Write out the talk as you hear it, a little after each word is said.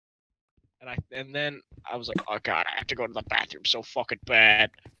And then I was like, oh god, I have to go to the bathroom so fucking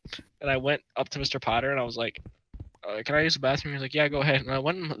bad. And I went up to Mr. Potter and I was like, can I use the bathroom? He was like, yeah, go ahead. And I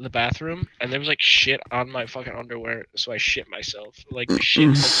went in the bathroom and there was like shit on my fucking underwear, so I shit myself. Like shit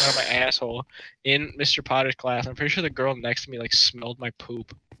poking out of my asshole in Mr. Potter's class. I'm pretty sure the girl next to me like smelled my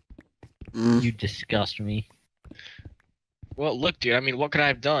poop. You disgust me. Well, look, dude. I mean, what could I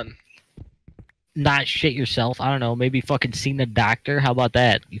have done? Not shit yourself. I don't know. Maybe fucking seen the doctor. How about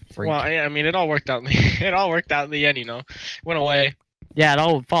that? You freak. Well, I mean, it all worked out. It all worked out in the end, you know. Went away. Yeah, it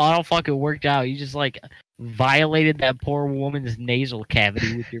all fucking worked out. You just like violated that poor woman's nasal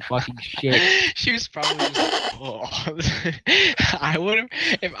cavity with your fucking shit. She was probably just, oh. I would have,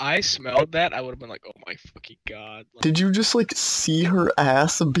 if I smelled that, I would have been like, oh my fucking god. Like, did you just like see her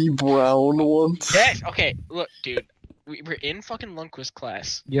ass be brown once? yes. Okay. Look, dude. We were in fucking Lundquist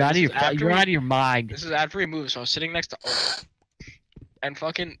class. You're out of your mind. This is after we moved, so I was sitting next to Owen. And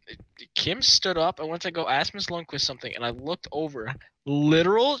fucking Kim stood up and went to go ask Miss Lundquist something, and I looked over,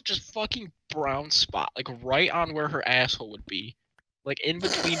 literal just fucking brown spot, like right on where her asshole would be, like in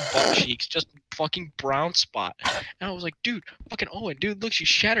between butt cheeks, just fucking brown spot. And I was like, dude, fucking Owen, dude, look, she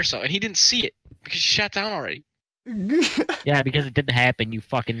shat herself, and he didn't see it because she shat down already. Yeah, because it didn't happen, you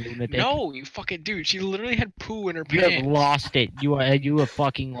fucking lunatic. No, you fucking dude. She literally had poo in her You pants. have lost it. You have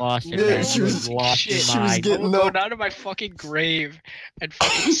fucking lost it. Yeah, Man. she You was- have lost shit, your she was mind. getting- I would go down to my fucking grave and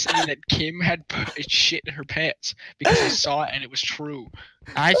fucking say that Kim had shit in her pants because I saw it and it was true.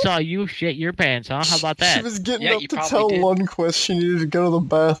 I saw you shit your pants, huh? How about She that? was getting Yeah, up you to probably tell did. Lundquist she needed to go to the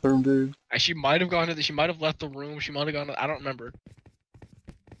bathroom, dude. She might have gone to she might have left the room. She might have gone I don't remember.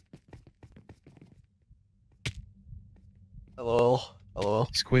 Hello. Hello.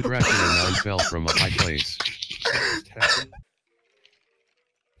 Squid rat and fell from a high place. I've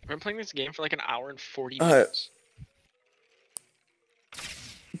been playing this game for like an hour and 40 Uh, minutes.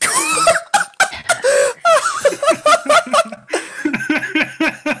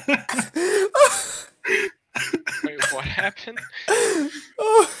 Wait, what happened?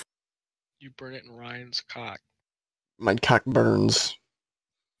 You burn it in Ryan's cock. My cock burns.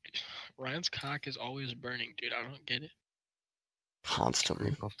 Ryan's cock is always burning, dude. I don't get it.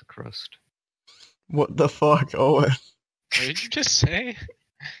 Constantly. Off the crust. What the fuck, Owen? What did you just say?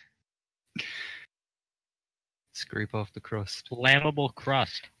 Scrape off the crust. Flammable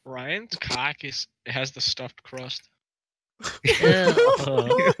crust. Ryan's cock has the stuffed crust.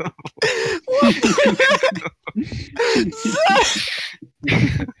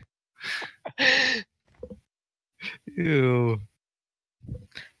 Ew.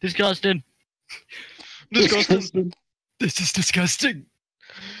 Disgusting. Disgusting. This is disgusting.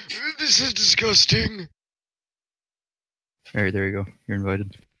 This is disgusting. Alright, there you go. You're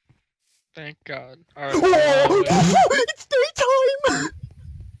invited. Thank God. Alright. It's daytime!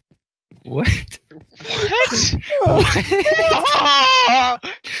 What? What?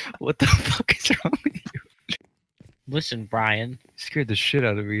 What the fuck is wrong with you? Listen, Brian. You scared the shit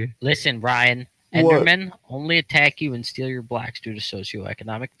out of me. Listen, Brian. What? Endermen only attack you and steal your blocks due to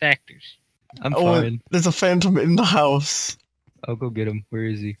socioeconomic factors. I'm Owen, fine. there's a phantom in the house. I'll go get him. Where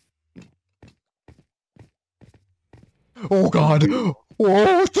is he? Oh god!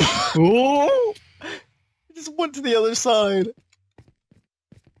 What the? Oh! He just went to the other side.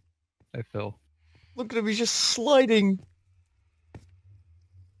 I fell. Look at him, he's just sliding.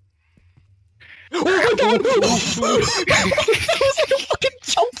 Oh my god! It was like a fucking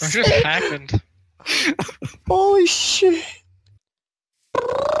jump What scare. just happened? Holy shit!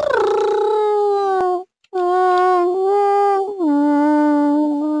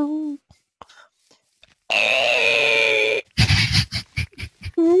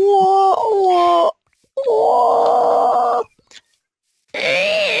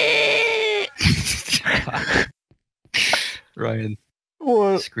 Ryan,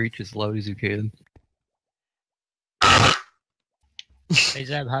 What? screech as loud as you can. Hey,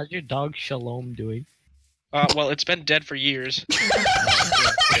 Zeb, how's your dog Shalom doing? Well, it's been dead for years.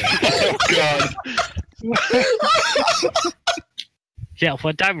 Oh god! Yeah,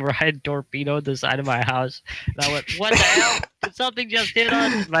 one time Ryan torpedoed the side of my house, and I went, what the hell? Did something just hit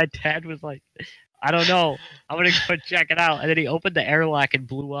us? My dad was like, I don't know. I'm gonna go check it out. And then he opened the airlock and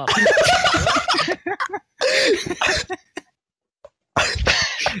blew up.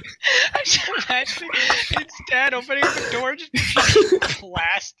 I just imagine it's dad opening up the door, just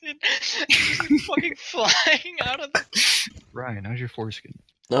blasted, just fucking flying out of the. Ryan, how's your foreskin?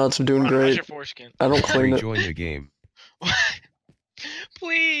 No, it's doing How's great. your foreskin? I don't clean it. Rejoin the game.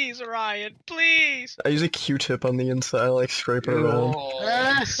 Please, Ryan, please. I use a Q-tip on the inside, like scrape it around.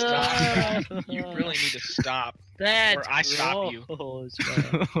 Oh, stop. You really need to stop. That's Or I stop you. gross,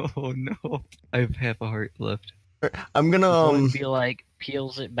 man. Oh no. I have half a heart left. I'm gonna Would be like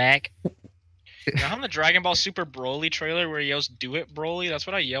peels it back. You know, on the Dragon Ball Super Broly trailer where he yells "Do it, Broly," that's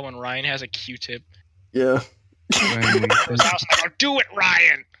what I yell when Ryan has a Q-tip. yeah. Ryan, when you His house, and I go, "Do it,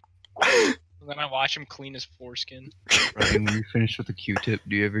 Ryan!" And then I watch him clean his foreskin. Ryan, when you're finished with the Q-tip,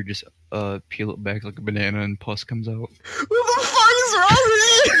 do you ever just peel it back like a banana and pus comes out? What the fuck is wrong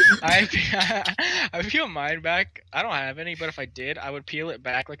with you? I peel mine back. I don't have any, but if I did, I would peel it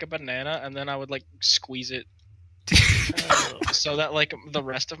back like a banana, and then I would like squeeze it. So that like the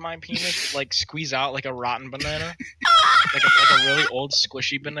rest of my penis like squeeze out like a rotten banana, like a really old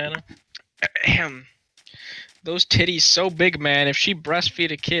squishy banana. Ahem. Those titties so big, man. If she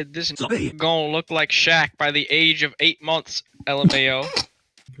breastfeed a kid, this is gonna look like Shaq by the age of 8 months. LMAO.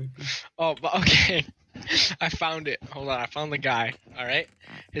 Oh, but okay. I found it. Hold on, I found the guy. All right,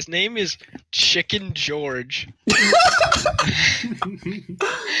 his name is Chicken George.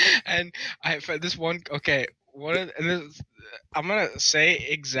 And I found this one. Okay. I'm gonna say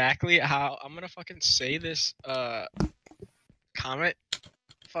exactly how I'm gonna fucking say this comment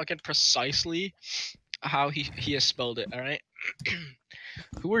fucking precisely how he has spelled it, alright?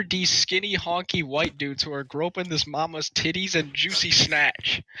 Who are these skinny honky white dudes who are groping this mama's titties and juicy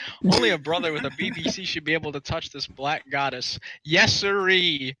snatch? Only a brother with a BBC should be able to touch this black goddess. Yes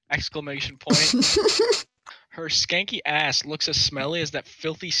sirree! Exclamation point. Her skanky ass looks as smelly as that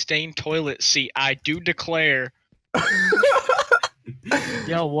filthy stained toilet seat, I do declare.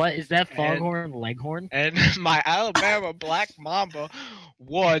 Yo, what is that? Foghorn Leghorn? And my Alabama Black Mamba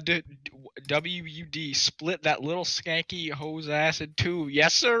would WUD split that little skanky hose ass in two.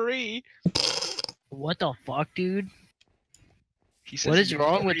 Yes sirree. What the fuck, dude? He says What is yes,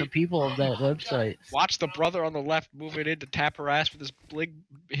 wrong with sirree. the people of that website? Watch the brother on the left moving in to tap her ass with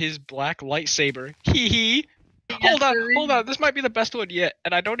his black lightsaber. Hee hee. Hold on. This might be the best one yet,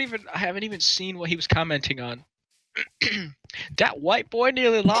 and I haven't even seen what he was commenting on. That white boy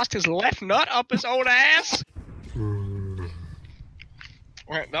nearly lost his left nut up his own ass.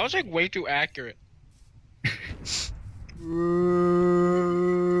 Alright, that was like way too accurate. That was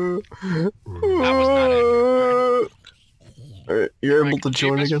not accurate. Alright, you're able to Can you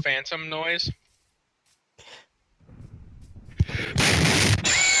join give us again. phantom noise.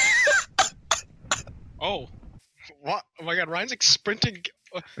 Oh. What? Oh my god, Ryan's like sprinting.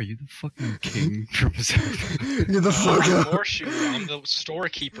 Are you the fucking king from South? Get the fuck I'm out. Horseshoe, I'm the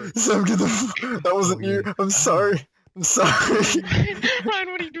storekeeper. Sam, get the that wasn't you. I'm sorry. I'm sorry.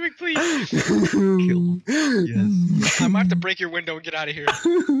 Ryan, what are you doing, please? Kill. Yes. I might have to break your window and get out of here.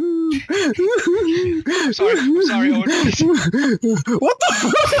 I'm sorry, Owen, please. What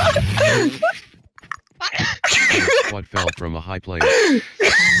the fuck? What fell from a high place?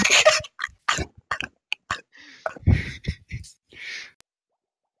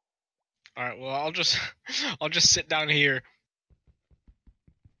 Alright, well I'll just sit down here.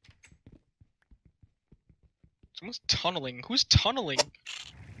 Someone's tunneling. Who's tunneling?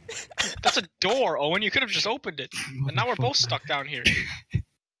 That's a door, Owen. You could have just opened it. And now we're both stuck down here.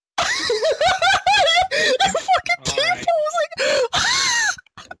 Alright.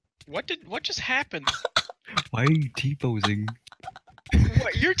 What just happened? Why are you T-posing?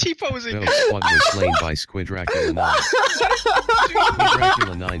 What? You're T-posing. No, squad was slain by Squid Dracula 9. Squid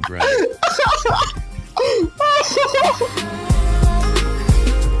Dracula 9 dragon.